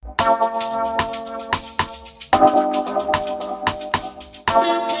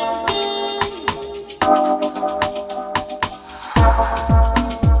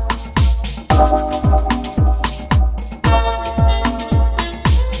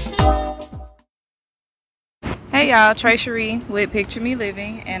Hey y'all, Trey Cherie with Picture Me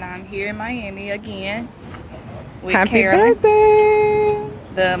Living, and I'm here in Miami again with Happy Carolyn, birthday!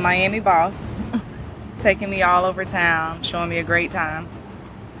 the Miami boss, taking me all over town, showing me a great time.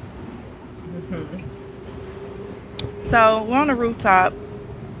 So we're on the rooftop,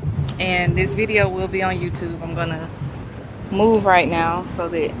 and this video will be on YouTube. I'm gonna move right now so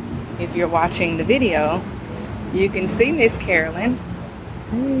that if you're watching the video, you can see Miss Carolyn.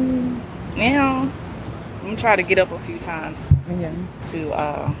 Now, I'm gonna try to get up a few times Yeah.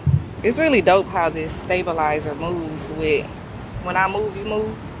 to it's really dope how this stabilizer moves with when I move you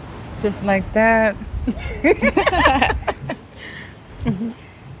move. Just like that.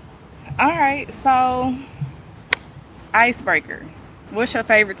 All right, so icebreaker, what's your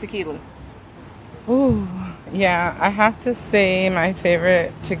favorite tequila? Ooh. Yeah, I have to say my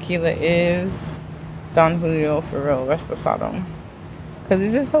favorite tequila is Don Julio for real, Reposado. Because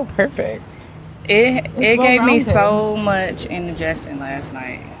it's just so perfect. It gave me well-rounded. so much indigestion last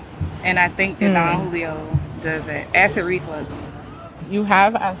night, and I think that Don Julio does it. Acid reflux. You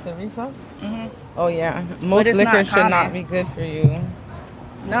have acid reflux? Hmm. Oh, yeah. Most it's liquor not should not common. be good for you.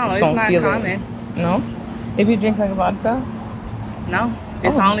 No, Just it's don't not feel common. it. No? If you drink like vodka? No,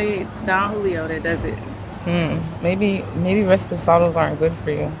 it's Oh. only Don Julio that does it. Maybe Reposados aren't good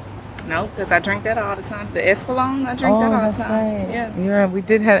for you. No, because I drink that all the time. The Espolon, I drink that all that's the time. right. Yeah. We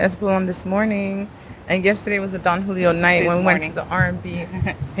did have Espolon this morning, and yesterday was a Don Julio night This when we went to morning. the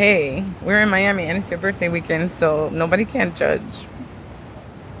R&B. Hey, we're in Miami, and it's your birthday weekend, so nobody can judge.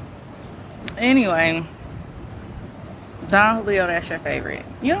 Anyway, Don Julio, that's your favorite.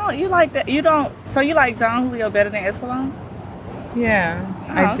 You like that? You don't. So you like Don Julio better than Espolon? Yeah,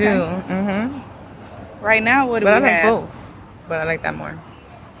 Oh, I do. okay. Right now, what do But I we like have? both. But I like that more.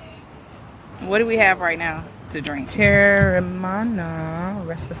 What do we have right now to drink? Terramana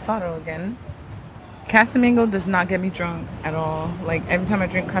Reposado again. Casamigos does not get me drunk at all. Like every time I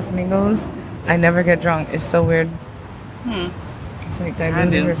drink Casamigos, I never get drunk. It's so weird. It's like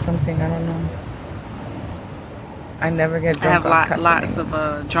diluted do. or something. I don't know. I never get I drunk. have on lots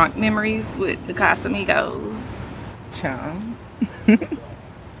Casamigos. of drunk memories with the Casamigos. Ciao.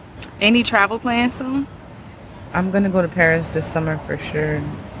 Any travel plans soon? I'm gonna go to Paris this summer for sure.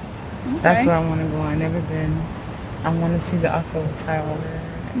 That's where I want to go. I've never been. I want to see the Eiffel Tower.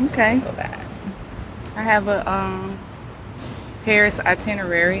 Okay. So bad. I have a Paris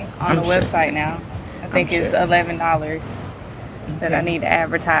itinerary on the I'm sure. website now. I think it's sure. $11 that I need to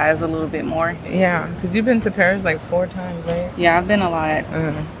advertise a little bit more. Yeah, because you've been to Paris like 4 times, right? Yeah, I've been a lot.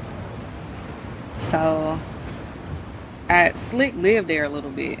 Uh, So Slick lived there a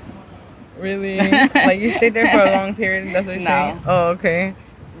little bit. really? Like you stayed there for a long period? That's what you're No. saying? Oh, okay.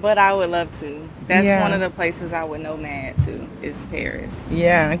 But I would love to. That's Yeah. one of the places I would nomad to is Paris.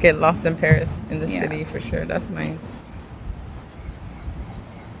 Yeah, get lost in Paris in the Yeah. city for sure. That's nice.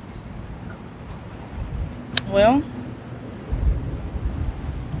 Well,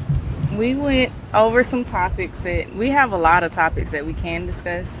 we went over some topics that we have a lot of topics that we can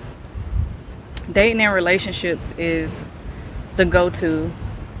discuss. Dating and relationships is the go-to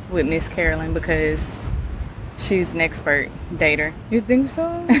with Miss Carolyn because she's an expert dater. You think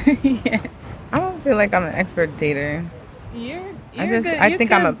so? Yes. I don't feel like I'm an expert dater. I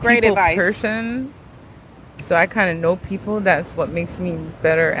think I'm a great people advice. person. So I kind of know people. That's what makes me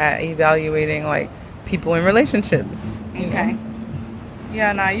better at evaluating like people in relationships. you Okay. know?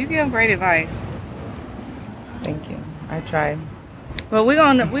 Yeah, nah, you give great advice. Thank you. I tried. But we're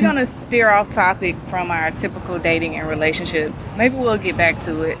gonna steer off topic from our typical dating and relationships. Maybe we'll get back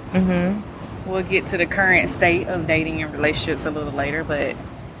to it. We'll get to the current state of dating and relationships a little later. But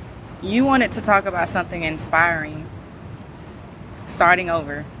you wanted to talk about something inspiring, starting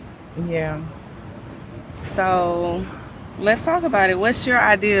over. Yeah. So let's talk about it. What's your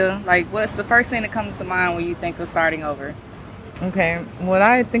idea? Like, what's the first thing that comes to mind when you think of starting over? Okay. What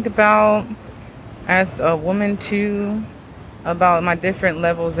I think about as a woman too, about my different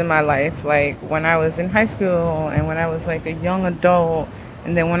levels in my life, like when I was in high school and when I was like a young adult,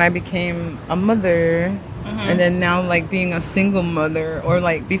 and then when I became a mother, and then now like being a single mother, or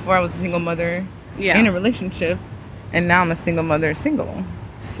like before I was a single mother in a relationship, and now I'm a single mother single.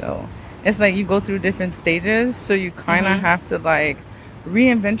 So it's like you go through different stages, so you kind of have to like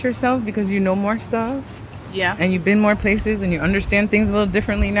reinvent yourself because you know more stuff. Yeah. And you've been more places and you understand things a little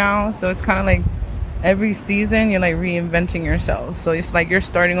differently now. So it's kind of like every season you're like reinventing yourself. So it's like you're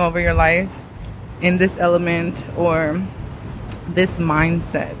starting over your life in this element or this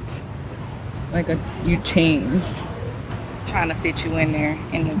mindset. Like you changed. Trying to fit you in there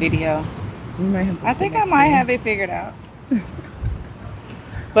in the video. You might have to I sit think I next to might me. have it figured out.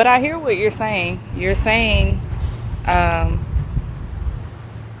 But I hear what you're saying. You're saying um,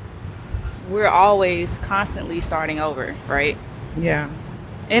 we're always constantly starting over, right? Yeah.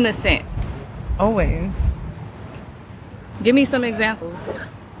 In a sense. Always. Give me some examples.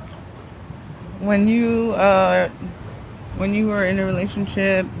 When you were in a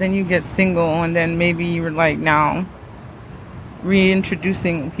relationship, then you get single, and then maybe you're like now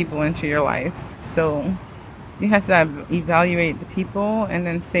reintroducing people into your life. So you have to evaluate the people and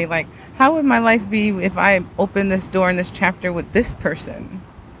then say, like, how would my life be if I open this door in this chapter with this person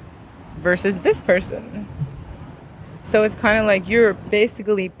versus this person? So it's kind of like you're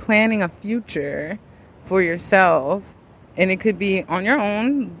basically planning a future for yourself, and it could be on your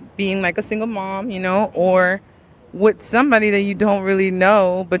own, being like a single mom, or with somebody that you don't really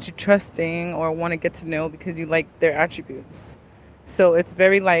know, but you're trusting or want to get to know because you like their attributes. So it's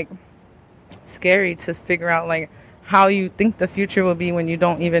very like scary to figure out like how you think the future will be when you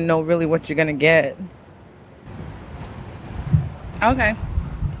don't even know really what you're gonna get. Okay.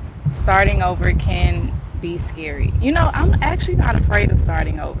 Starting over can be scary. I'm actually not afraid of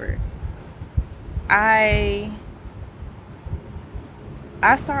starting over. I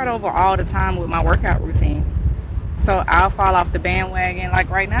start over all the time with my workout routine. So I'll fall off the bandwagon. Like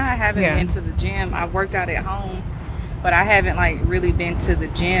right now I haven't been to the gym. I've worked out at home, but I haven't like really been to the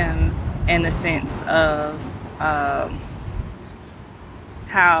gym in the sense of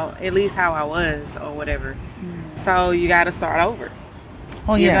how I was or whatever. So you got to start over.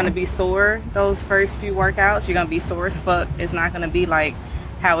 You're going to be sore those first few workouts. You're going to be sore as fuck. It's not going to be like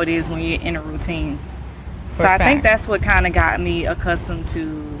how it is when you're in a routine. So I think that's what kind of got me accustomed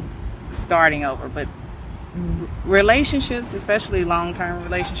to starting over. But relationships, especially long-term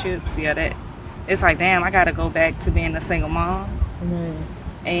relationships, that it's like, damn, I got to go back to being a single mom.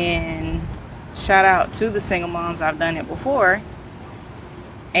 And shout out to the single moms. I've done it before.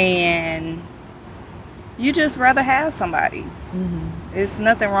 And you just rather have somebody. It's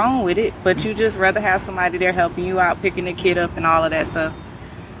nothing wrong with it, but you just rather have somebody there helping you out, picking the kid up and all of that stuff.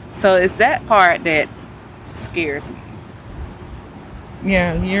 So it's that part that scares me.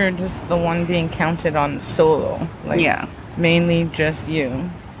 Yeah, you're just the one being counted on solo. Mainly just you.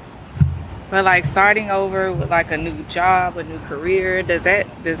 But like starting over with like a new job, a new career, does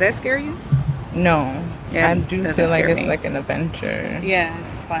that scare you? No. Yeah, I do feel like it's like an adventure. Yeah,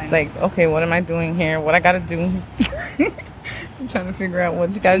 it's fun. It's like, okay, what am I doing here? What I gotta do? I'm trying to figure out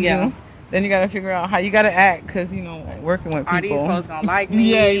what you gotta do. Then you gotta figure out how you gotta act, because working with people. Are these folks gonna like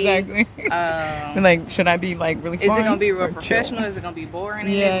me? Yeah, exactly. Like, should I be like really fun? Is it gonna be real professional? Chill? Is it gonna be boring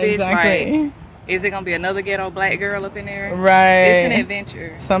in this bitch? Exactly. Like, is it gonna be another ghetto black girl up in there? Right. It's an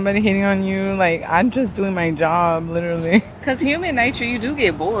adventure. Somebody hitting on you. Like, I'm just doing my job, literally. Because human nature, you do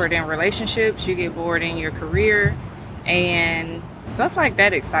get bored in relationships. You get bored in your career, and stuff like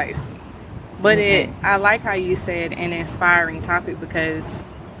that excites me. But I like how you said an inspiring topic, because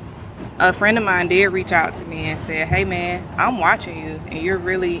a friend of mine did reach out to me and said, hey man, I'm watching you and you're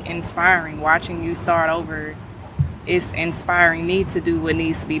really inspiring. Watching you start over is inspiring me to do what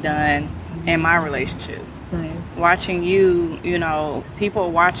needs to be done in my relationship. Watching you, people are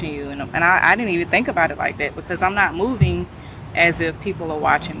watching you, and I didn't even think about it like that, because I'm not moving as if people are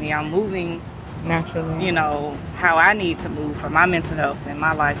watching me. I'm moving naturally, how I need to move for my mental health and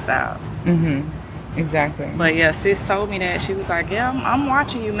my lifestyle. Exactly. But yeah, sis told me that. She was like, yeah, I'm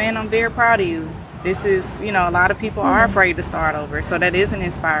watching you, man. I'm very proud of you. This is, a lot of people are afraid to start over. So that is an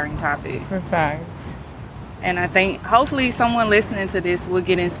inspiring topic. For fact. And I think hopefully someone listening to this will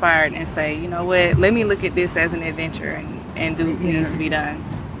get inspired and say, you know what, let me look at this as an adventure and do what needs to be done.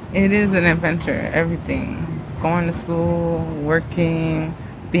 It is an adventure. Everything. Going to school, working,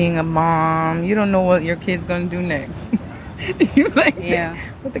 being a mom. You don't know what your kid's going to do next. You like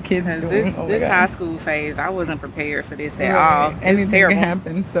what the kids doing. This high school phase, I wasn't prepared for this at all. It's terrible. Can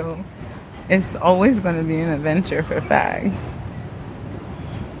happen, so it's always going to be an adventure for facts,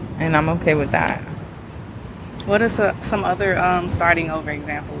 and I'm okay with that. What are some other starting over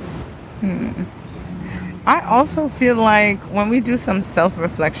examples? I also feel like when we do some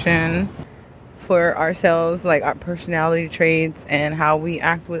self-reflection for ourselves, like our personality traits and how we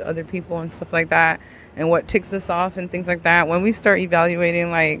act with other people and stuff like that, and what ticks us off and things like that, when we start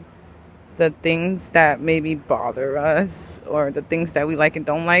evaluating like the things that maybe bother us or the things that we like and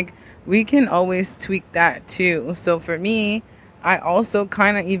don't like, we can always tweak that too. So for me, I also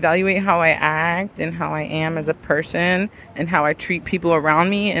kind of evaluate how I act and how I am as a person and how I treat people around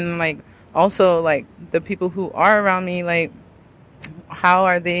me, and like also like the people who are around me, like how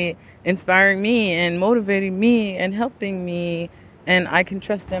are they inspiring me and motivating me and helping me, and I can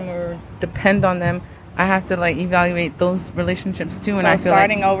trust them or depend on them. I have to like evaluate those relationships too. And So I feel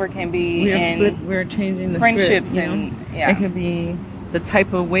starting like over can be we're changing the friendships script, and It could be the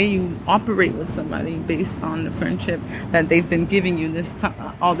type of way you operate with somebody based on the friendship that they've been giving you this time,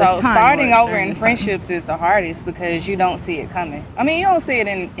 all this time. So starting over in this friendships is the hardest because you don't see it coming. I mean, you don't see it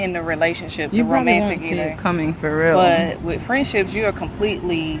in the relationship, You the probably romantic won't see either. it coming for real. But with friendships, you are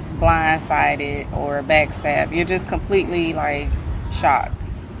completely blindsided or backstabbed. You're just completely like shocked,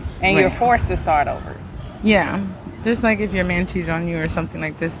 and you're Right. forced to start over. Yeah, just like if your man cheats on you or something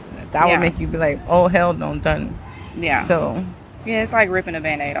like this, that Yeah. would make you be like, oh hell no, done. Yeah. So Yeah, it's like ripping a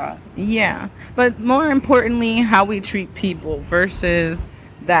Band-Aid off. yeah, but more importantly, how we treat people versus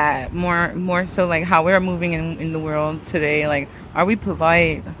that more so like how we're moving in the world today. Like, are we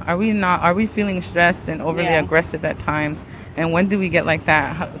polite? Are we not? Are we feeling stressed and overly Yeah. aggressive at times? And when do we get like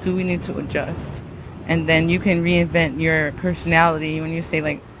that? How, do we need to adjust? And then you can reinvent your personality when you say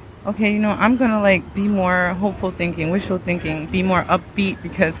like, okay, I'm gonna like be more hopeful thinking, wishful thinking, be more upbeat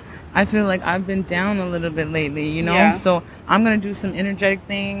because I feel like I've been down a little bit lately, Yeah. So I'm gonna do some energetic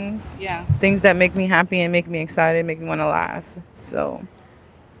things, Yeah. things that make me happy and make me excited, make me want to laugh. So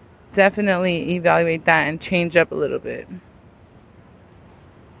definitely evaluate that and change up a little bit.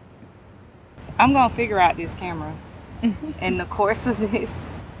 I'm gonna figure out this camera in the course of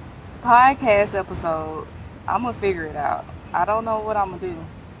this podcast episode. I'm gonna figure it out. I don't know what I'm gonna do.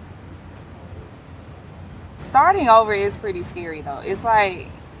 Starting over is pretty scary though. It's like,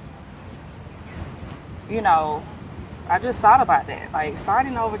 I just thought about that. Like,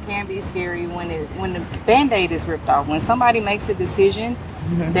 starting over can be scary when the Band-Aid is ripped off. When somebody makes a decision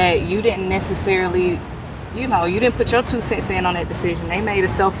that you didn't necessarily, you didn't put your 2 cents in on that decision. They made a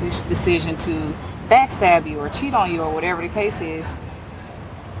selfish decision to backstab you or cheat on you or whatever the case is.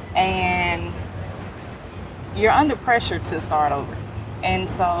 And you're under pressure to start over. And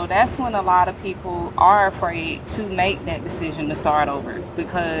so that's when a lot of people are afraid to make that decision to start over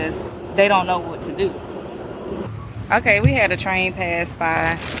because they don't know what to do. Okay, we had a train pass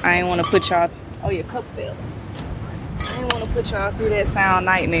by. I ain't want to put y'all... Oh, your cup fell. I didn't want to put y'all through that sound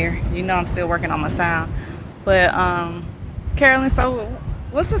nightmare. I'm still working on my sound. But, Carolyn, so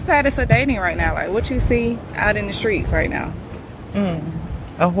what's the status of dating right now? Like, what you see out in the streets right now?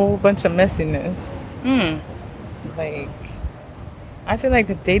 A whole bunch of messiness. Like, I feel like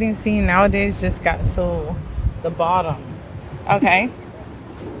the dating scene nowadays just got so the bottom. Okay.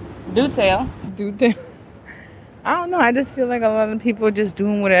 Do tell. I don't know. I just feel like a lot of people are just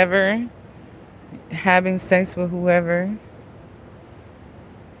doing whatever, having sex with whoever,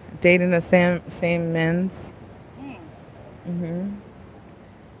 dating the same men's.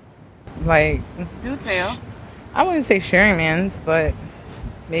 Like, Do tell. I wouldn't say sharing men's, but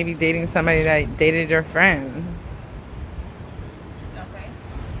maybe dating somebody that dated your friend.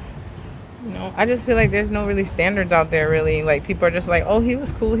 I just feel like there's no really standards out there, really. Like, people are just like, oh, he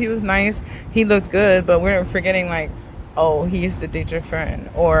was cool, he was nice, he looked good, but we're forgetting, like, oh, he used to date your friend,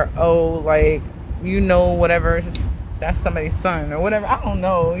 or, oh, like, whatever, that's somebody's son, or whatever. I don't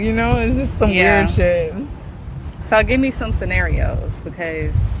know, it's just some weird shit. So give me some scenarios,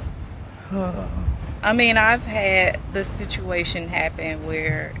 because, I mean, I've had the situation happen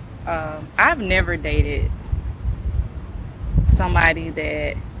where I've never dated somebody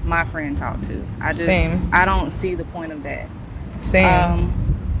that my friend talked to. I don't see the point of that. Same.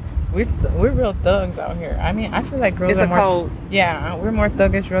 We're real thugs out here. I mean, I feel like girls are more code. Yeah, we're more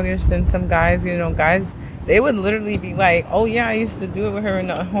thuggish than some guys. Guys, they would literally be like, oh yeah, I used to do it with her,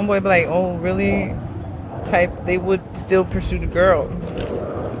 and the homeboy be like, oh really, type. They would still pursue the girl,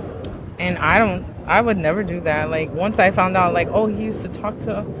 and I would never do that. Like, once I found out, like, oh, he used to talk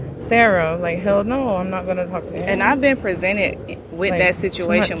to Sarah, like, hell no, I'm not gonna talk to him. And I've been presented with that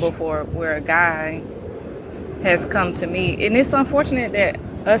situation before, where a guy has come to me, and it's unfortunate that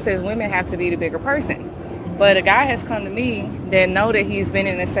us as women have to be the bigger person, but a guy has come to me that know that he's been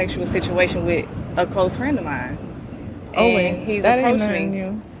in a sexual situation with a close friend of mine, and he's approached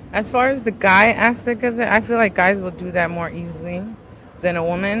me. As far as the guy aspect of it, I feel like guys will do that more easily than a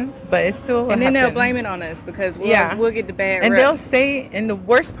woman, but it's still and then they'll blame it on us because we'll get the bad and rep. They'll say, and the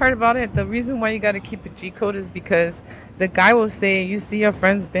worst part about it, the reason why you got to keep a G code is because the guy will say, you see your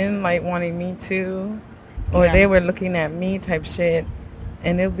friends been like wanting me too, or they were looking at me type shit,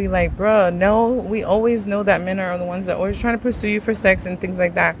 and it'll be like, bruh, no, we always know that men are the ones that always trying to pursue you for sex and things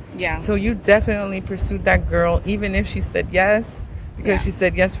like that. So you definitely pursued that girl even if she said yes, because she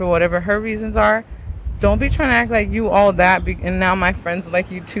said yes for whatever her reasons are. Don't be trying to act like you all that, and now my friends like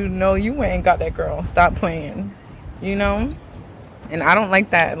you too. No, you ain't got that girl. Stop playing, And I don't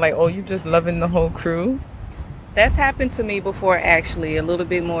like that. Like, oh, you just loving the whole crew. That's happened to me before, actually. A little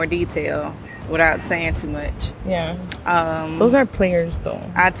bit more detail. without saying too much. Yeah. Those are players, though.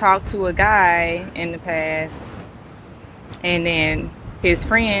 I talked to a guy in the past, and then his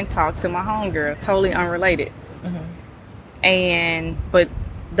friend talked to my homegirl, totally unrelated. But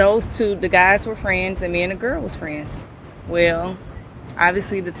those two, the guys were friends, and me and the girl was friends. Well,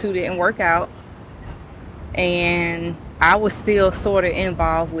 obviously the two didn't work out, and I was still sort of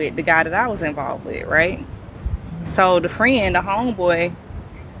involved with the guy that I was involved with, right? So the friend, the homeboy,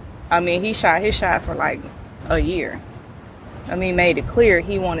 I mean, he shot his shot for like a year. I mean, made it clear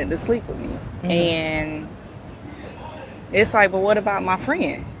he wanted to sleep with me. And it's like, but what about my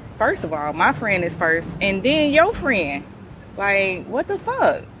friend? First of all, my friend is first, and then your friend. Like, what the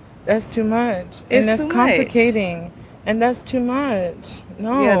fuck? That's too much. And that's complicating. And that's too much.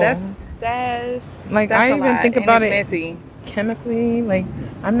 No. Yeah, that's like, that's I even think about it messy. Chemically. Like,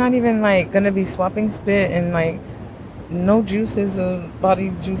 I'm not even like gonna be swapping spit and like no juices of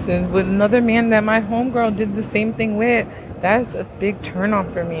body juices with another man that my homegirl did the same thing with. That's a big turn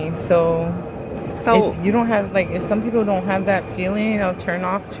off for me. So if you don't have, like, if some people don't have that feeling of turn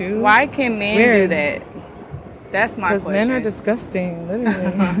off too, why can men do that? That's my question. Because men are disgusting,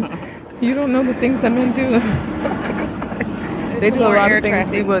 literally. You don't know the things that men do. They do a lot of things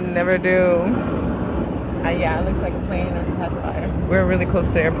we would never do. Yeah, it looks like a plane that's passing by. We're really close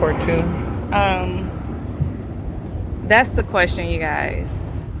to the airport too. That's the question, you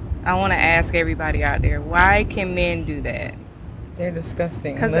guys. I want to ask everybody out there: why can men do that? They're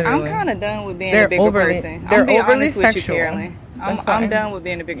disgusting. Because I'm kind of done with being a bigger person. They're overly honest sexual. with you, Carolyn. I'm done with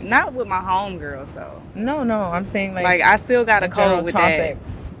being a big. Not with my homegirls though. No, I'm saying like I still got a code with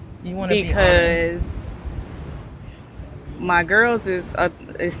topics. That. You want to because my girls is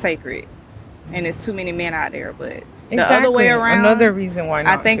sacred, and there's too many men out there. But the other way around, another reason why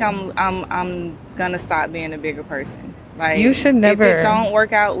not. I think I'm gonna stop being a bigger person. Like, you should never. If it don't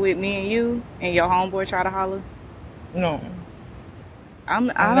work out with me and you, and your homeboy try to holler. No. I don't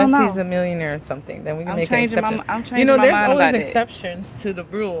know. Unless he's a millionaire or something, then we can make an exception. I'm changing my mind there's always about exceptions to the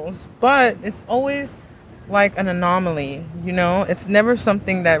rules, but it's always like an anomaly. It's never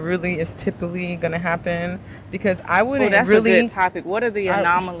something that really is typically going to happen, because I wouldn't that's really. a good topic. What are the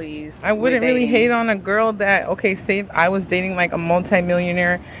anomalies? I wouldn't really hate on a girl that, okay, say if I was dating like a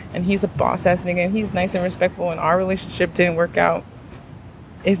multi-millionaire and he's a boss ass nigga and he's nice and respectful and our relationship didn't work out.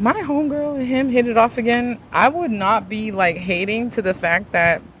 If my homegirl and him hit it off again, I would not be like hating to the fact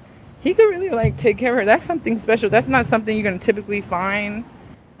that he could really like take care of her. That's something special. That's not something you're going to typically find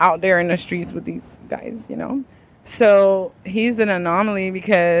out there in the streets with these guys, So he's an anomaly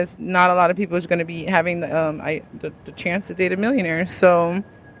because not a lot of people is going to be having the chance to date a millionaire. So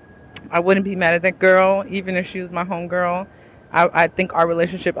I wouldn't be mad at that girl, even if she was my homegirl. I think our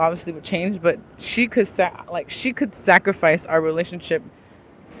relationship obviously would change, but she could sacrifice our relationship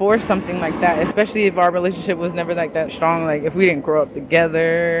for something like that, especially if our relationship was never like that strong. Like if we didn't grow up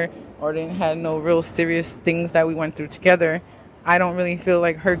together or didn't have no real serious things that we went through together, I don't really feel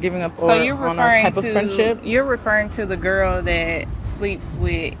like her giving up on our type of friendship. You're referring to the girl that sleeps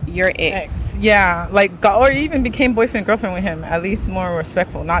with your ex. Yeah, like, or even became boyfriend girlfriend with him. At least more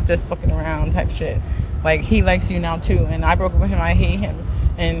respectful, not just fucking around type shit. Like, he likes you now too, and I broke up with him. I hate him,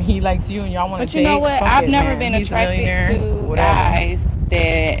 and he likes you, and y'all want to date. But you know what? I've never been attracted to guys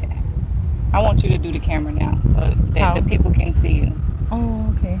that. I want you to do the camera now so that the people can see you.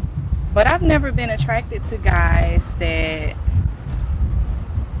 Oh, okay. But I've never been attracted to guys that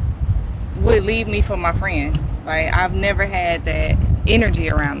would leave me for my friend. Like, I've never had that energy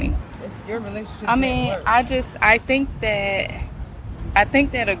around me. It's your relationship. I mean, I think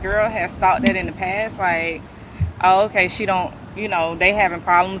that a girl has thought that in the past, like, oh, okay, she don't, they having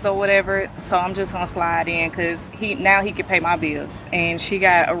problems or whatever, so I'm just gonna slide in because he can pay my bills. And she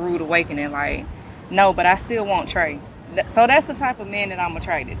got a rude awakening, like, no, but I still want Trey. So that's the type of man that I'm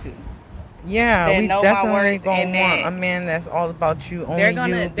attracted to. Yeah, we definitely gonna want a man that's all about you,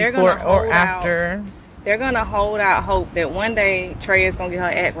 only before or after. They're gonna hold out hope that one day Trey is gonna get her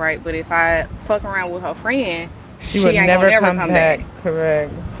act right. But if I fuck around with her friend, she would ain't never come back.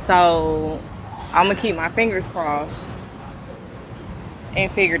 Correct. So I'm gonna keep my fingers crossed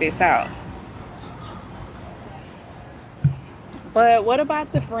and figure this out. But what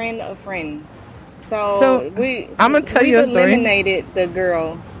about the friend of friends? So I'm gonna tell you a story. We eliminated the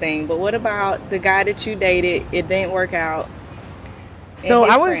girl thing, but what about the guy that you dated? It didn't work out. So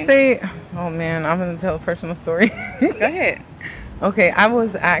I would say, oh man, I'm gonna tell a personal story. Go ahead. Okay, I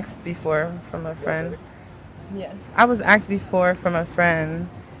was asked before from a friend. Yes, I was asked before from a friend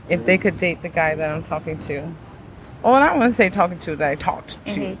if they could date the guy that I'm talking to. Well, I don't want to say talking to, that I talked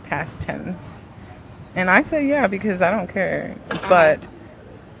to, past tense. And I said yeah, because I don't care. But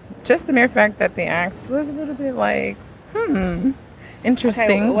just the mere fact that they asked was a little bit like, interesting.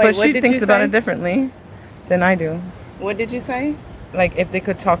 Okay, wait, but what she did thinks you about say? it differently than I do. What did you say? Like, if they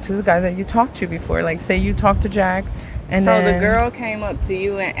could talk to the guy that you talked to before. Like, say you talked to Jack, and so then the girl came up to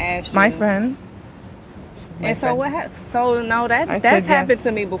you and asked you. my friend. And so what happened? So no, that's happened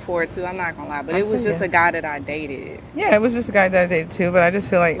to me before too. I'm not gonna lie, but it was just a guy that I dated. Yeah, it was just a guy that I dated too. But I just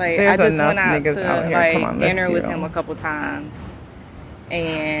feel like there's I just enough went out niggas to out here. Come on, dinner let's with be him real. a couple times,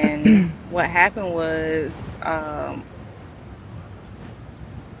 and what happened was,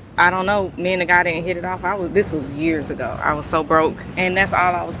 I don't know. Me and the guy didn't hit it off. This was years ago. I was so broke, and that's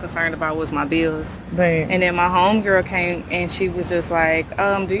all I was concerned about was my bills. Right. And then my homegirl came, and she was just like,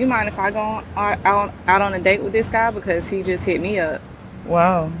 "Do you mind if I go out on a date with this guy because he just hit me up?"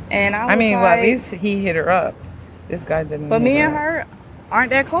 Wow. And I mean, like, well, at least he hit her up. This guy didn't. But me and her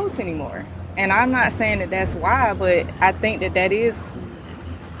aren't that close anymore. And I'm not saying that that's why, but I think that is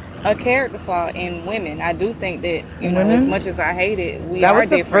a character flaw in women. I do think that, as much as I hate it, that are was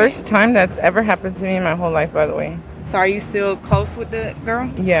the different. first time that's ever happened to me in my whole life, by the way. So are you still close with the girl?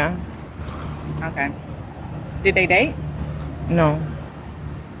 Yeah. Okay. Did they date? No.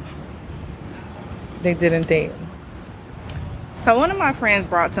 They didn't date. So one of my friends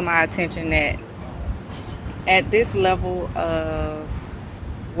brought to my attention that at this level of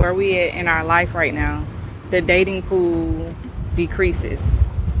where we at in our life right now, the dating pool decreases.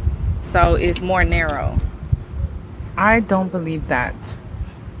 So it's more narrow. I don't believe that.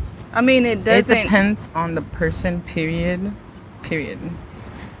 I mean, it doesn't... It depends on the person, period.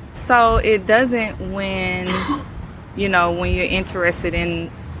 So it doesn't when you're interested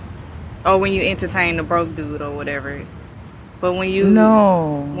in, or when you entertain the broke dude or whatever. But when you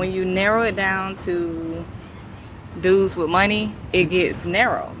narrow it down to dudes with money, it gets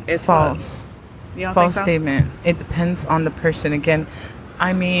narrow. It's false. You don't false think so? Statement. It depends on the person. Again,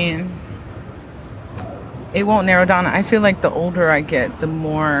 I mean, it won't narrow down. I feel like the older I get, the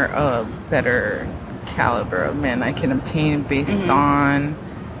more better caliber of men I can obtain based on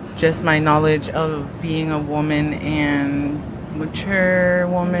just my knowledge of being a woman and mature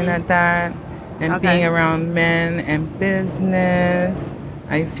woman at that, and being around men and business.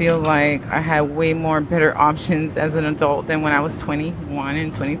 I feel like I had way more better options as an adult than when I was 21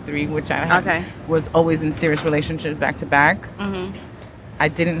 and 23, which I was always in serious relationships back to back. I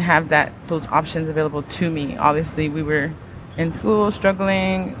didn't have those options available to me. Obviously, we were in school,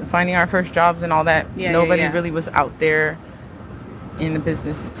 struggling, finding our first jobs and all that. Nobody really was out there in the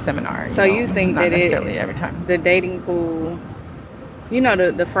business seminar. So you think not that necessarily every time. The dating pool,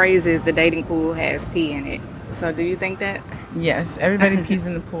 the phrase is the dating pool has pee in it. So do you think that? Yes, everybody pees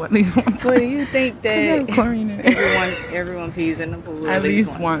in the pool at least one time. So do you think that chlorine in it? everyone pees in the pool at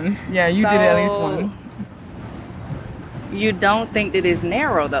least once? Yeah, you did it at least once. You don't think that it's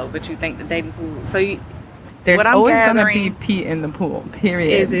narrow though, but you think the dating pool. So there's always gonna be pee in the pool.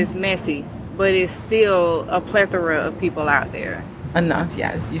 Period. It's messy, but it's still a plethora of people out there. Enough,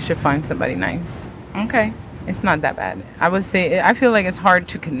 yes. You should find somebody nice. Okay. It's not that bad. I would say I feel like it's hard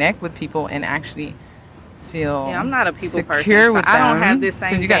to connect with people and actually feel I'm not a people person. So I don't have this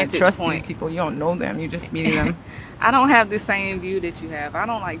same because you gotta trust point. these people. You don't know them. You're just meeting them. I don't have the same view that you have. I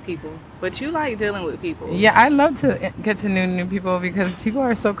don't like people, but you like dealing with people. Yeah, I love to get to know new people because people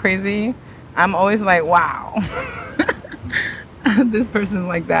are so crazy. I'm always like, wow, this person's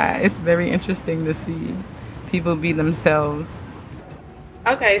like that. It's very interesting to see people be themselves.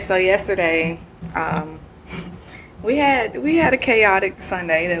 Okay, so yesterday, we had a chaotic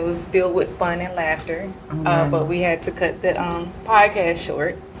Sunday that was filled with fun and laughter, but we had to cut the podcast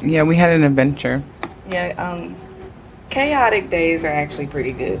short. Yeah, we had an adventure. Yeah, chaotic days are actually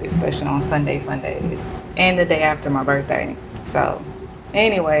pretty good, especially on Sunday fun days and the day after my birthday. So,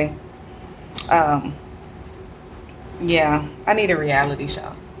 anyway, yeah, I need a reality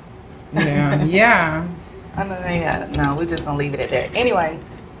show. Yeah, yeah. No, we're just gonna leave it at that. Anyway,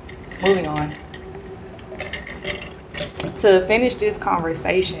 moving on. To finish this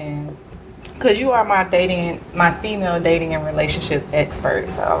conversation, because you are my female dating and relationship expert,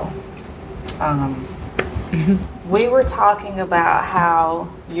 so we were talking about how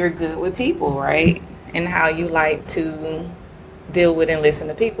you're good with people, right? And how you like to deal with and listen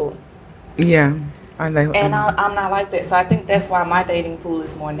to people. Yeah, I like. And I'm not like that, so I think that's why my dating pool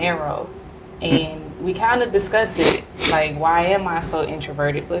is more narrow. And we kind of discussed it, like, why am I so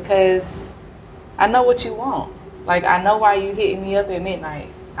introverted? Because I know what you want. Like, I know why you hitting me up at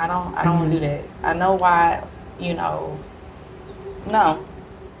midnight. I don't do that. I know why, no.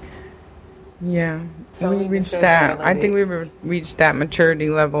 Yeah. So we reached that. I think we reached that maturity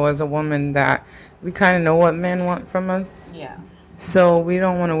level as a woman that we kind of know what men want from us. Yeah. So we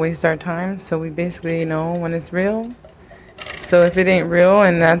don't want to waste our time. So we basically know when it's real. So if it ain't real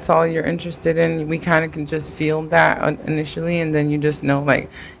and that's all you're interested in, we kind of can just feel that initially, and then you just know,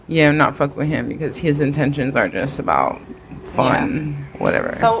 like, yeah, I'm not fucking with him because his intentions are just about fun,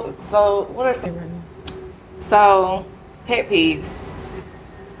 whatever. So what are some? So pet peeves.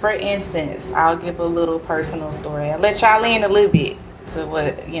 For instance, I'll give a little personal story. I'll let y'all in a little bit to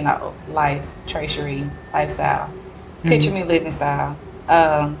what, life, treachery, lifestyle, picture me living style.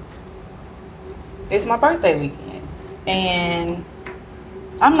 It's my birthday weekend, and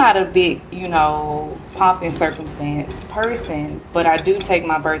I'm not a big, pomp and circumstance person, but I do take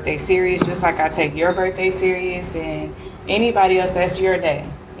my birthday serious, just like I take your birthday serious, and anybody else. That's your day.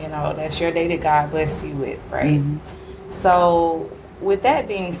 That's your day that God bless you with, right? Mm-hmm. So with that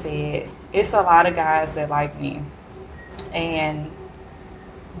being said, it's a lot of guys that like me and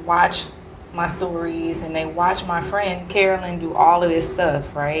watch my stories, and they watch my friend Carolyn do all of this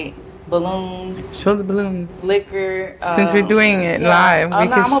stuff, right? Balloons. Show the balloons. Liquor. Since we're doing it live, we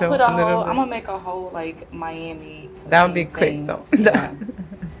can show a little bit. I'm gonna make a whole like Miami. That would be quick though. Yeah.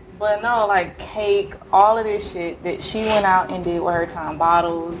 But no, like cake, all of this shit that she went out and did with her time,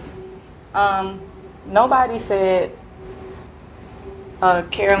 bottles. Nobody said,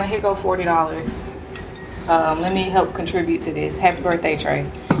 Carolyn, here go $40. Let me help contribute to this. Happy birthday, Trey.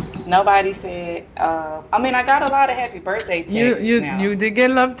 Nobody said. I got a lot of happy birthday texts. You did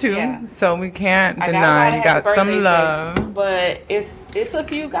get love too, so we can't deny. You got some love, texts, but it's a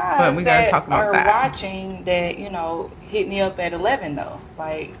few guys that are watching that hit me up at 11 though.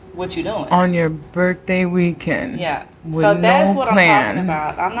 Like, what you doing on your birthday weekend? Yeah, so that's what plans. I'm talking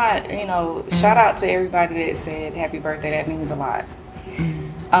about. I'm not, shout out to everybody that said happy birthday. That means a lot.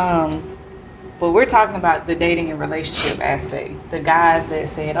 But we're talking about the dating and relationship aspect. The guys that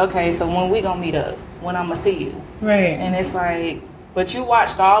said, okay, so when we gonna meet up? When I'm gonna see you? Right. And it's like, but you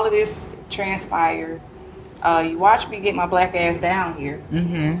watched all of this transpire. You watched me get my black ass down here.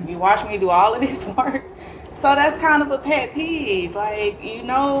 Mm-hmm. You watched me do all of this work. So that's kind of a pet peeve. Like,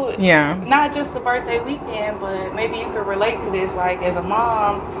 not just the birthday weekend, but maybe you could relate to this. Like, as a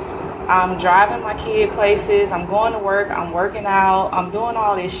mom, I'm driving my kid places. I'm going to work. I'm working out. I'm doing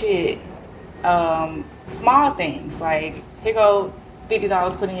all this shit. Small things like, here go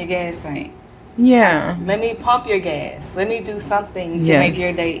 $50 put in your gas tank. Yeah. Let me pump your gas. Let me do something to make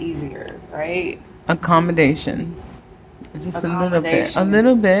your day easier, right? Accommodations. Just a little bit. A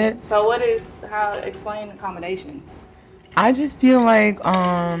little bit. So explain accommodations? I just feel like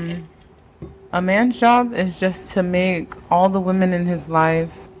a man's job is just to make all the women in his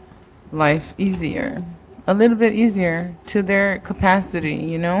life easier. A little bit easier to their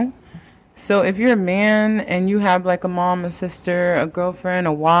capacity, So if you're a man and you have like a mom, a sister, a girlfriend,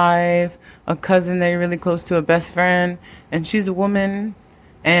 a wife, a cousin that you're really close to, a best friend, and she's a woman,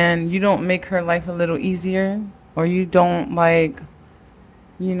 and you don't make her life a little easier, or you don't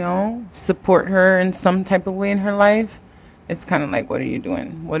support her in some type of way in her life, it's kind of like, what are you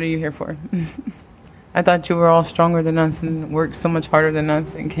doing? What are you here for? I thought you were all stronger than us and work so much harder than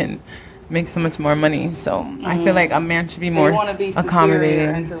us and can make so much more money. So I feel like a man should be more accommodating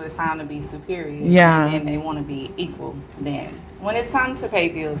until it's time to be superior. Yeah, and then they want to be equal. Then when it's time to pay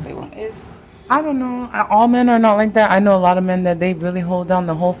bills, I don't know. All men are not like that. I know a lot of men that they really hold down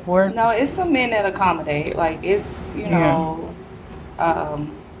the whole fort. No, it's some men that accommodate. Like, it's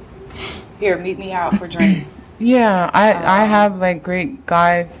here, meet me out for drinks. Yeah, I have like great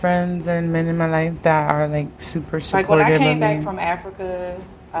guy friends and men in my life that are like super supportive. Like when I came back from Africa.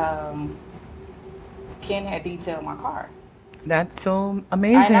 Ken had detailed my car. That's so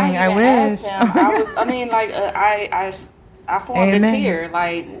amazing. I wish. I formed a tear.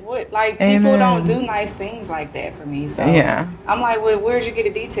 Like, what? Like, people don't do nice things like that for me. So I'm like, well, where'd you get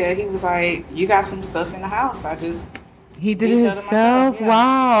a detail? He was like, you got some stuff in the house. He did it himself. Yeah.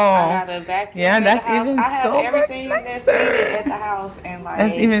 Wow. I got a vacuum. Yeah, that's even I have everything that's needed at the house, and like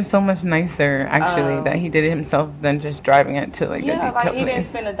that's even so much nicer, actually, that he did it himself than just driving it to like a detail place. He didn't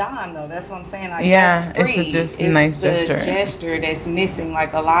spend a dime though. That's what I'm saying. Like, that's free. It's just a nice gesture. The gesture that's missing.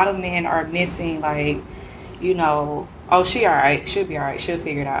 Like, a lot of men are missing. Like, oh, she all right. She'll be all right. She'll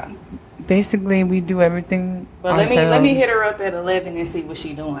figure it out. Basically, we do everything. But let me hit her up at 11 and see what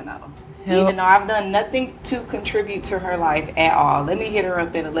she's doing though. Even though I've done nothing to contribute to her life at all. Let me hit her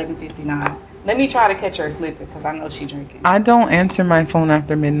up at 11:59. Let me try to catch her slipping because I know she's drinking. I don't answer my phone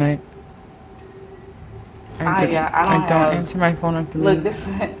after midnight. I don't answer my phone after midnight.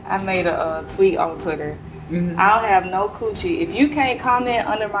 Look, I made a tweet on Twitter. Mm-hmm. I'll have no coochie. If you can't comment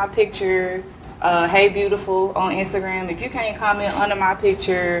under my picture, hey beautiful, on Instagram. If you can't comment under my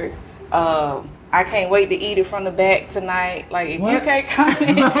picture, I can't wait to eat it from the back tonight. Like, if What? you can't comment,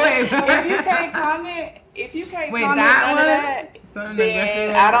 if you can't comment none of that,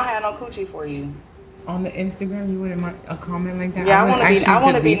 then I don't have no coochie for you. On the Instagram, you wouldn't mind a comment like that? Yeah, I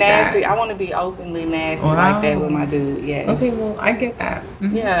want to be nasty. I want to be openly nasty like that with my dude. Yes. Okay, well, I get that.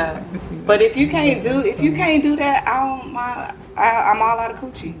 Mm-hmm. Yeah, but if you can't do that, I'm all out of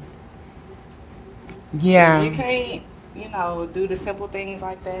coochie. Yeah. If you can't, do the simple things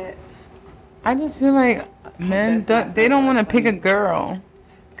like that. I just feel like men they don't want to pick a girl,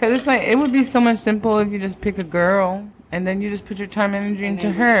 cause it's like it would be so much simple if you just pick a girl and then you just put your time and energy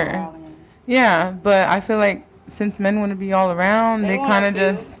into her. Yeah, but I feel like since men want to be all around, they kind of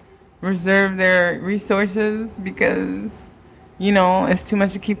just reserve their resources because, it's too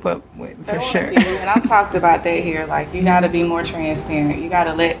much to keep up with, for sure. And I've talked about that here. Like, you got to be more transparent. You got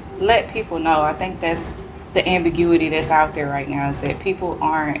to let people know. I think that's the ambiguity that's out there right now, is that people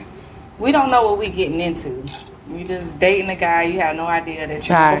we don't know what we getting into. We just dating a guy you have no idea that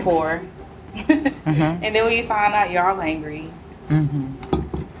you're before. Mm-hmm. And then when you find out, you're all angry. Mm-hmm.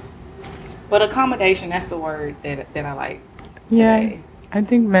 But accommodation, that's the word that I like today. Yeah, I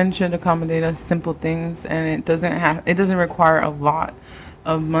think men should accommodate us simple things, and it doesn't require a lot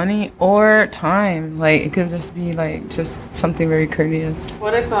of money or time. Like, it could just be like just something very courteous.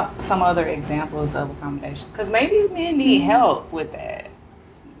 What are some other examples of accommodation? Because maybe men need help with that.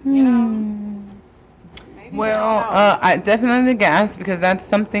 I definitely gas, because that's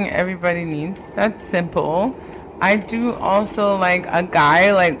something everybody needs. That's simple. I do also like a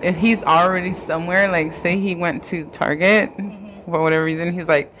guy, like if he's already somewhere, like say he went to Target for whatever reason, he's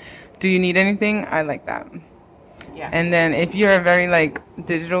like, do you need anything? I like that. Yeah. And then if you're a very like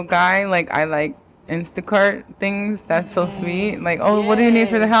digital guy, like I like Instacart things. That's so sweet. Like, oh, what do you need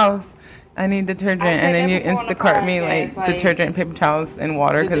for the house? I need detergent, and then you Instacart me like detergent, paper towels, and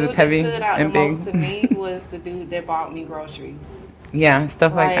water because it's heavy and big. The dude that stood out the most to me was the dude that bought me groceries. Yeah,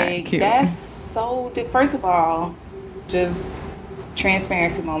 stuff like that. Cute. That's so. First of all, just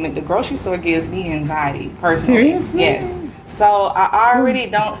transparency moment. The grocery store gives me anxiety personally. Seriously? Yes. So I already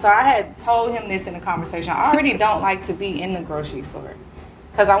don't. So I had told him this in a conversation. I already don't like to be in the grocery store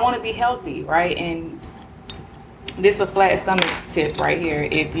because I want to be healthy, right? And this is a flat stomach tip right here.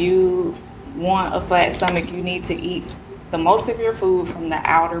 If you want a flat stomach, you need to eat the most of your food from the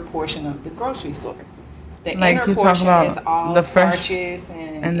outer portion of the grocery store. The inner portion is all the starches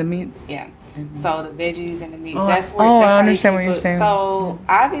and the meats. Yeah. Mm-hmm. So the veggies and the meats. That's I understand what you're saying. So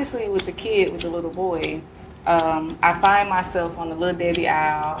obviously with the kid, with the little boy, I find myself on the Little Debbie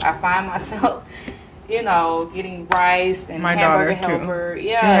aisle. I find myself, getting rice and hamburger helper.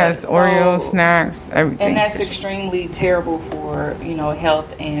 Yeah. She has Oreo snacks, everything. And that's extremely terrible for,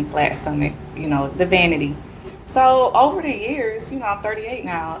 health and flat stomach, the vanity. So over the years, I'm 38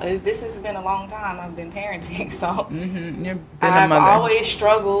 now. This has been a long time. I've been parenting, so I've always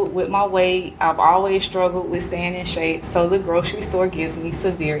struggled with my weight. I've always struggled with staying in shape. So the grocery store gives me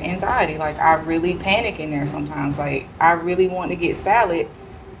severe anxiety. Like, I really panic in there sometimes. Like, I really want to get salad,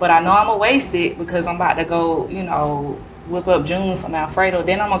 but I know I'm gonna waste it because I'm about to go, whip up June some Alfredo.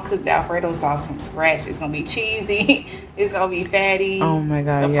 Then I'm gonna cook the Alfredo sauce from scratch. It's gonna be cheesy. It's gonna be fatty. Oh my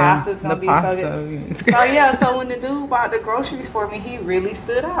god! The pasta's gonna be so good. So when the dude bought the groceries for me, he really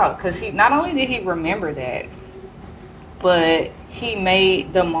stood out because he not only did he remember that, but he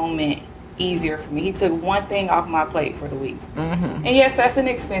made the moment easier for me. He took one thing off my plate for the week. Mm-hmm. And yes, that's an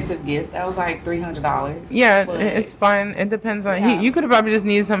expensive gift. That was like $300. Yeah, it's fine. It depends on you could have probably just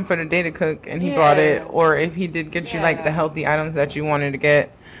needed something for the day to cook, and he bought it, or if he did get you like the healthy items that you wanted to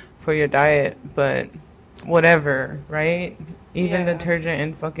get for your diet, but whatever, right? Even detergent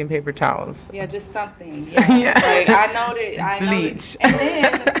and fucking paper towels. Yeah, just something. Yeah. Like, I know that. Bleach. And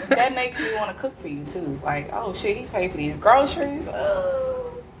then that makes me want to cook for you too. Like, oh shit, he paid for these groceries.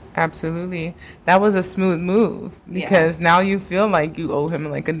 Absolutely. That was a smooth move because now you feel like you owe him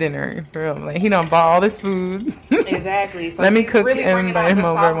like a dinner. For real. Like, he done bought all this food. Exactly. So let me cook really and invite him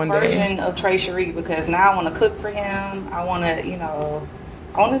over one day. Version of Trey Cherie, because now I want to cook for him. I want to,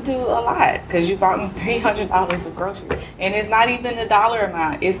 do a lot because you bought me $300 of groceries, and it's not even the dollar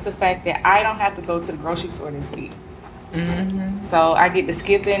amount. It's the fact that I don't have to go to the grocery store this week. Mm-hmm. So I get to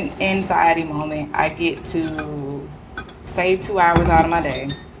skip an anxiety moment. I get to save 2 hours out of my day.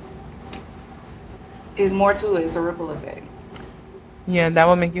 There's more to it. It's a ripple effect. Yeah, that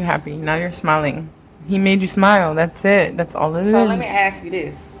will make you happy. Now you're smiling. He made you smile. That's it. That's all it is. So let me ask you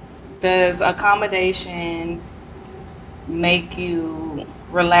this. Does accommodation make you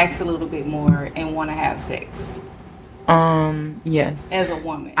relax a little bit more and want to have sex? Yes. As a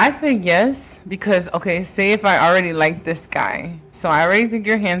woman. I say yes because, okay, say if I already like this guy. So I already think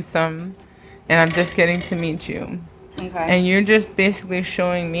you're handsome and I'm just getting to meet you. Okay. And you're just basically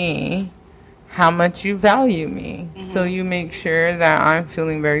showing me how much you value me. So you make sure that I'm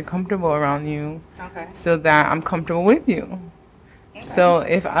feeling very comfortable around you. Okay. So that I'm comfortable with you. Okay. So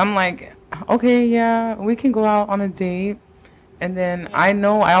if I'm like, okay, yeah, we can go out on a date. And then I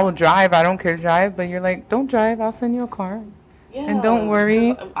know I will drive. I don't care to drive. But you're like, don't drive. I'll send you a car. Yeah. And don't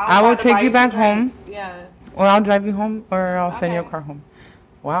worry. I will take you back home. Yeah. Or I'll drive you home. Or I'll send you a car home.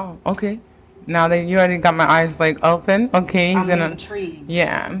 Wow. Okay. Now that you already got my eyes like open, okay, he's I'm intrigued.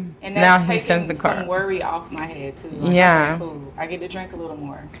 Yeah. And now that's he sends the car. some worry off my head too. Like, yeah. Okay, cool. I get to drink a little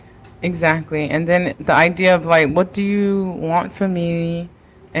more. Exactly. And then the idea of like, what do you want from me,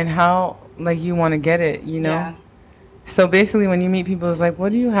 and how like you want to get it, you know? Yeah. So basically, when you meet people, it's like,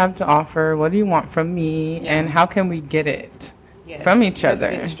 what do you have to offer? What do you want from me, and how can we get it from each other?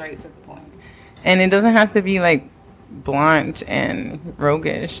 Get straight to the point. And it doesn't have to be like blunt and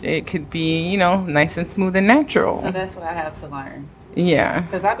roguish. It could be, you know, nice and smooth and natural. So that's what I have to learn. Yeah.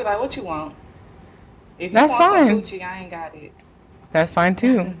 Because I'd be like, what you want? If you that's want fine. some Gucci, I ain't got it. That's fine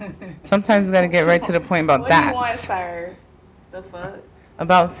too. Sometimes we got to get right to the point about that. What do you want, sir? The fuck?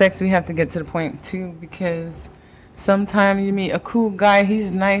 About sex, we have to get to the point too, because sometimes you meet a cool guy.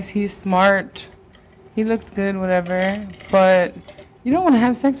 He's nice. He's smart. He looks good, whatever. But you don't want to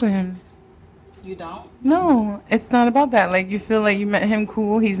have sex with him. You don't? No, it's not about that. Like, you feel like you met him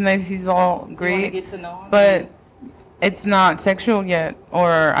cool. He's nice. He's all great. You want to get to know him? But it's not sexual yet, or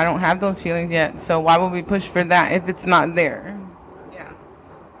I don't have those feelings yet. So why would we push for that if it's not there? Yeah.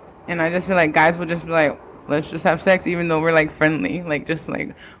 And I just feel like guys would just be like, let's just have sex, even though we're like friendly. Like, just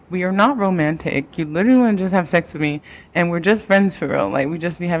like, we are not romantic. You literally want to just have sex with me, and we're just friends for real. Like, we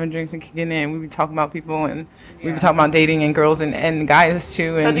just be having drinks and kicking in. We be talking about people, and we be talking about dating and girls and guys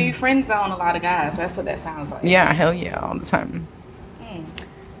too. So and do you friend zone a lot of guys? That's what that sounds like. Yeah, hell yeah, all the time.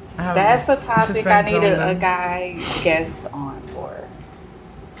 That's a topic I need a guy guest on for.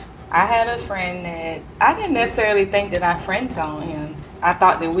 I had a friend that I didn't necessarily think that I friend zoned him. I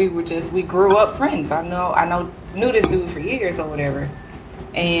thought that we grew up friends. I knew this dude for years or whatever.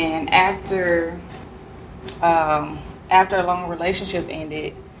 And after a long relationship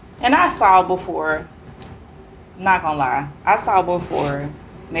ended, and I saw before, not gonna lie, I saw before,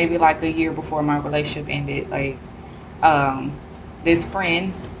 maybe like a year before my relationship ended, like this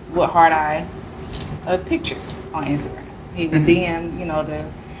friend would heart eye a picture on Instagram. He would DM, you know,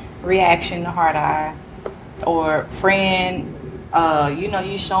 the reaction to heart eye, or friend, you know,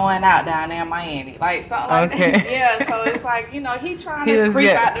 you showing out down there in Miami, like something like that. Yeah, so it's like, you know, he trying to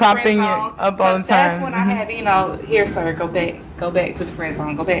creep out the friend zone. Up all the time. That's when I had, you know, here, sir, go back to the friend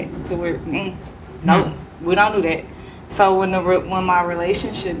zone, go back to where. No, we don't do that. So when my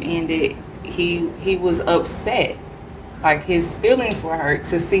relationship ended, he was upset, like his feelings were hurt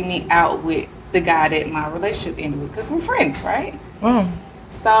to see me out with the guy that my relationship ended with, because we're friends, right?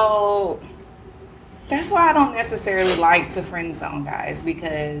 So that's why I don't necessarily like to friend zone guys,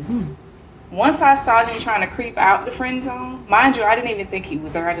 because once I saw him trying to creep out the friend zone, mind you, I didn't even think he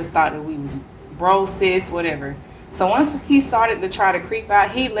was there. I just thought that we was bro, sis, whatever. So once he started to try to creep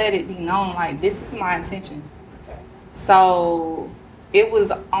out, he let it be known, like, this is my intention. So it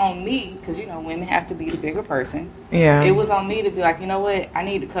was on me, because, you know, women have to be the bigger person. Yeah. It was on me to be like, you know what? I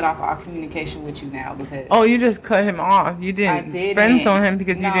need to cut off all communication with you now, because... Oh, you just cut him off. You didn't. I didn't. Friend zone him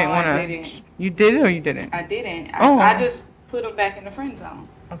because you didn't want to... I didn't. You did it or you didn't? I didn't. I just put him back in the friend zone.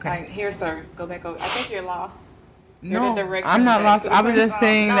 Okay. Like, here, sir, go back over. I think you're lost. No, I'm not lost. I was just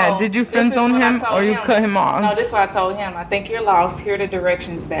saying that. Did you friend zone him or you cut him off? No, this is what I told him. I think you're lost. Here are the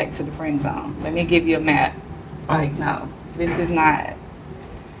directions back to the friend zone. Let me give you a map. Like, no, this is not...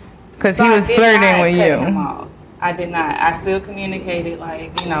 Because he was flirting with you. I did not. I still communicated,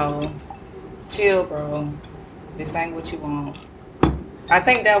 like, you know, chill, bro. This ain't what you want. I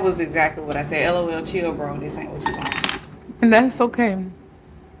think that was exactly what I said. LOL, chill, bro. This ain't what you want. And that's okay.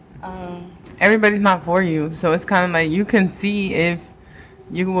 Everybody's not for you. So it's kind of like you can see if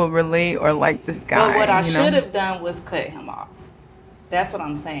you will relate or like this guy. But what I should have done was cut him off. That's what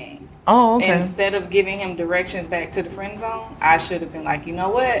I'm saying. Oh, okay. Instead of giving him directions back to the friend zone, I should have been like, you know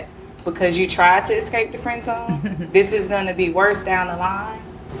what? Because you tried to escape the friend zone, this is going to be worse down the line.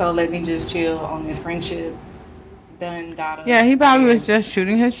 So let me just chill on this friendship. Done, yeah, he probably was just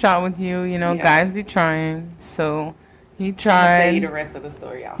shooting his shot with you. You know, guys be trying. So he tried. I'm going to tell you the rest of the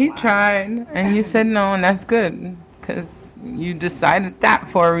story. He tried, and you said no, and that's good. Because you decided that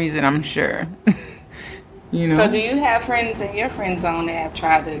for a reason, I'm sure. You know? So do you have friends in your friend zone that have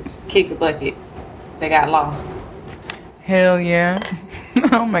tried to kick the bucket? They got lost. Hell yeah.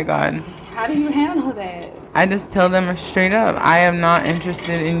 Oh my God. How do you handle that? I just tell them straight up, I am not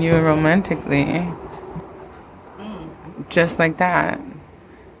interested in you romantically. Just like that.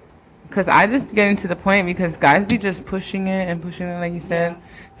 Because I just be getting to the point because guys be just pushing it, like you said. Yeah.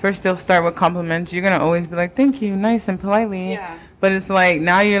 First, they'll start with compliments. You're going to always be like, thank you, nice and politely. Yeah. But it's like,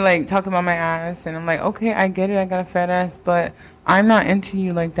 now you're like talking about my ass. And I'm like, okay, I get it. I got a fat ass. But I'm not into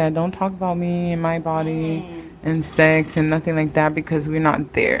you like that. Don't talk about me and my body and sex and nothing like that because we're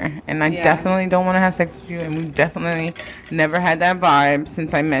not there. And I definitely don't want to have sex with you. And we've definitely never had that vibe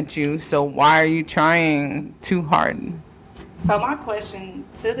since I met you. So why are you trying too hard? So my question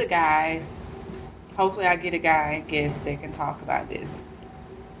to the guys, hopefully I get a guy guest that can talk about this.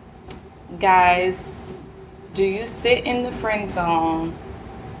 Guys, do you sit in the friend zone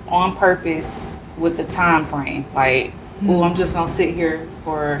on purpose with the time frame? Like, oh, I'm just going to sit here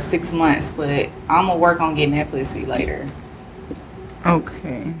for 6 months, but I'm going to work on getting that pussy later.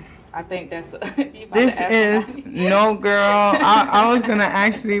 Okay. I think that's... This is... No, girl. I was going to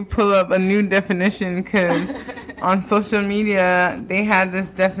actually pull up a new definition because... On social media, they had this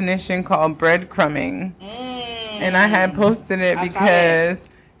definition called breadcrumbing. And I had posted it because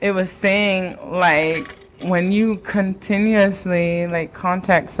it was saying, like, when you continuously, like,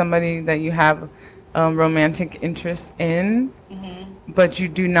 contact somebody that you have romantic interest in, but you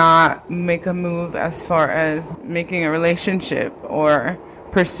do not make a move as far as making a relationship or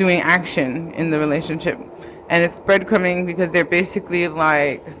pursuing action in the relationship. And it's breadcrumbing because they're basically,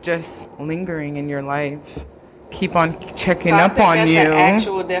 like, just lingering in your life. Keep on checking up on you. That's an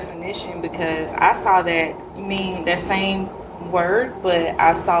actual definition because I saw that mean that same word, but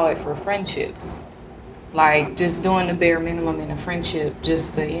I saw it for friendships. Like just doing the bare minimum in a friendship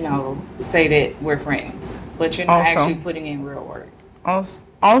just to, you know, say that we're friends. But you're not actually putting in real work.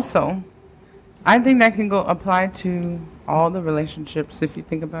 Also, I think that can go apply to all the relationships if you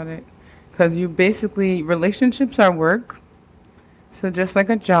think about it. Because you basically, relationships are work. So just like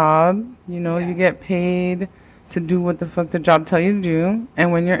a job, you know, you get paid to do what the fuck the job tell you to do.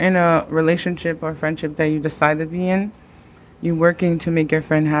 And when you're in a relationship or friendship that you decide to be in, you're working to make your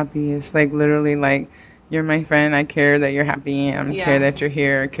friend happy. It's like literally like, you're my friend. I care that you're happy. I care that you're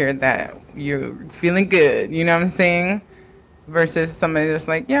here. I care that you're feeling good. You know what I'm saying? Versus somebody just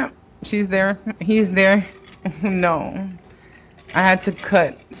like, yeah, she's there. He's there. No. I had to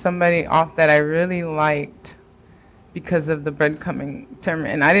cut somebody off that I really liked because of the breadcrumbing term,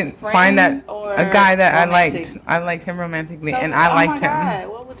 and I didn't find that a guy that romantic. I liked him romantically, and I liked him. God,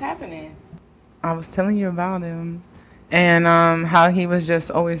 what was happening? I was telling you about him, and how he was just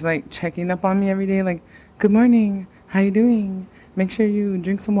always like checking up on me every day, like, "Good morning, how you doing? Make sure you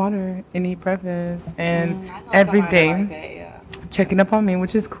drink some water and eat breakfast." And every day, like that, checking up on me,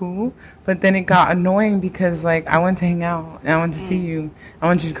 which is cool. But then it got annoying because like I wanted to hang out and I wanted to see you. I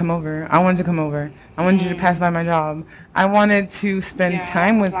wanted you to come over. I wanted you to pass by my job. I wanted to spend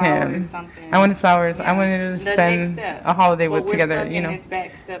time with him. I wanted flowers. I wanted to spend a holiday together, you know.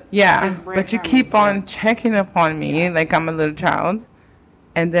 But you keep on checking up on me like I'm a little child.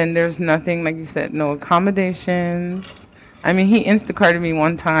 And then there's nothing, like you said, no accommodations. I mean, he Instacarted me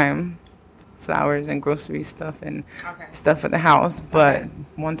one time. Flowers and grocery stuff and stuff for the house, but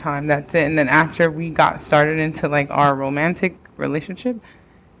one time, that's it. And then after we got started into like our romantic relationship,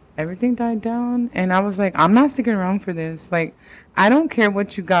 everything died down, and I was like, I'm not sticking around for this. Like, I don't care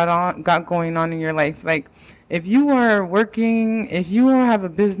what you got going on in your life. Like, if you are working, if you have a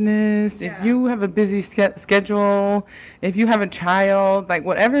business, if you have a busy schedule, if you have a child, like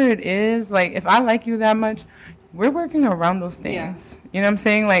whatever it is, like if I like you that much, we're working around those things. You know what I'm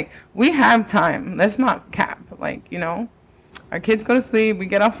saying? Like, we have time. Let's not cap. Like, you know, our kids go to sleep. We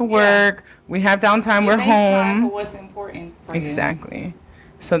get off of work. We have downtime. We're home. Time for what's important for you.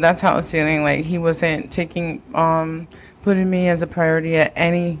 So that's how I was feeling. Like, he wasn't putting me as a priority at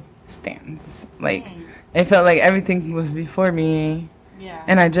any stance. Like, it felt like everything was before me. Yeah.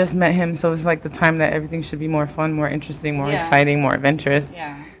 And I just met him. So it's like the time that everything should be more fun, more interesting, more exciting, more adventurous.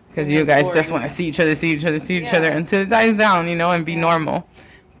 Yeah. Because you guys just want to see each other until it dies down, you know, and be normal.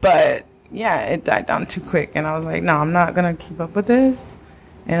 But, yeah, it died down too quick. And I was like, no, I'm not going to keep up with this.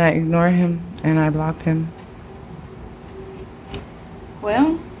 And I ignored him, and I blocked him.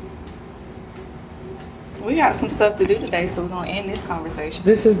 Well, we got some stuff to do today, so we're going to end this conversation.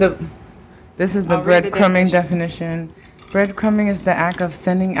 This is the breadcrumbing definition. Breadcrumbing is the act of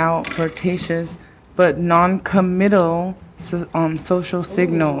sending out flirtatious but non-committal social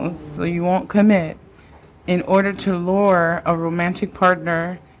signals, so you won't commit, in order to lure a romantic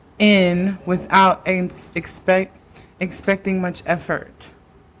partner in without expecting much effort.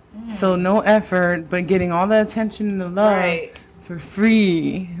 So no effort, but getting all the attention and the love for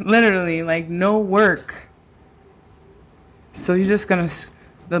free. Literally, like no work. So you're just gonna,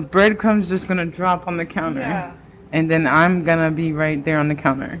 the breadcrumbs just gonna drop on the counter. Yeah. And then I'm gonna be right there on the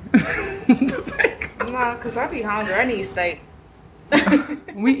counter. Nah, because I be hungry. I need steak.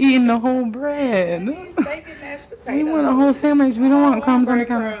 We eating the whole bread. I need steak and mashed potatoes. We want a whole sandwich. We don't want crumbs on the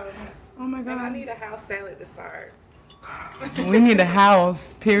counter. Breadcrumbs. Oh my And I God. need a house salad to start. We need a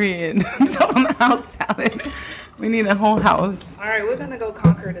house, period. So on a house salad. We need a whole house. All right, we're going to go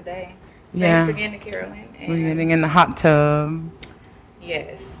conquer today. Yeah. Thanks again to Carolyn. And We're getting in the hot tub.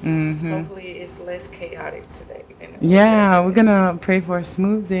 yes. Mhm. Hopefully it's less chaotic today. Than it was Yeah, we're yesterday. gonna pray for a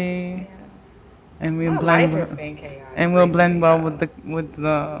smooth day. Yeah. And we My blend life has well, been chaotic. and we'll blend well recently, with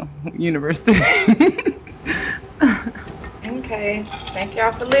the universe today. Okay. Thank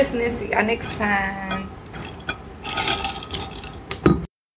y'all for listening. See y'all next time.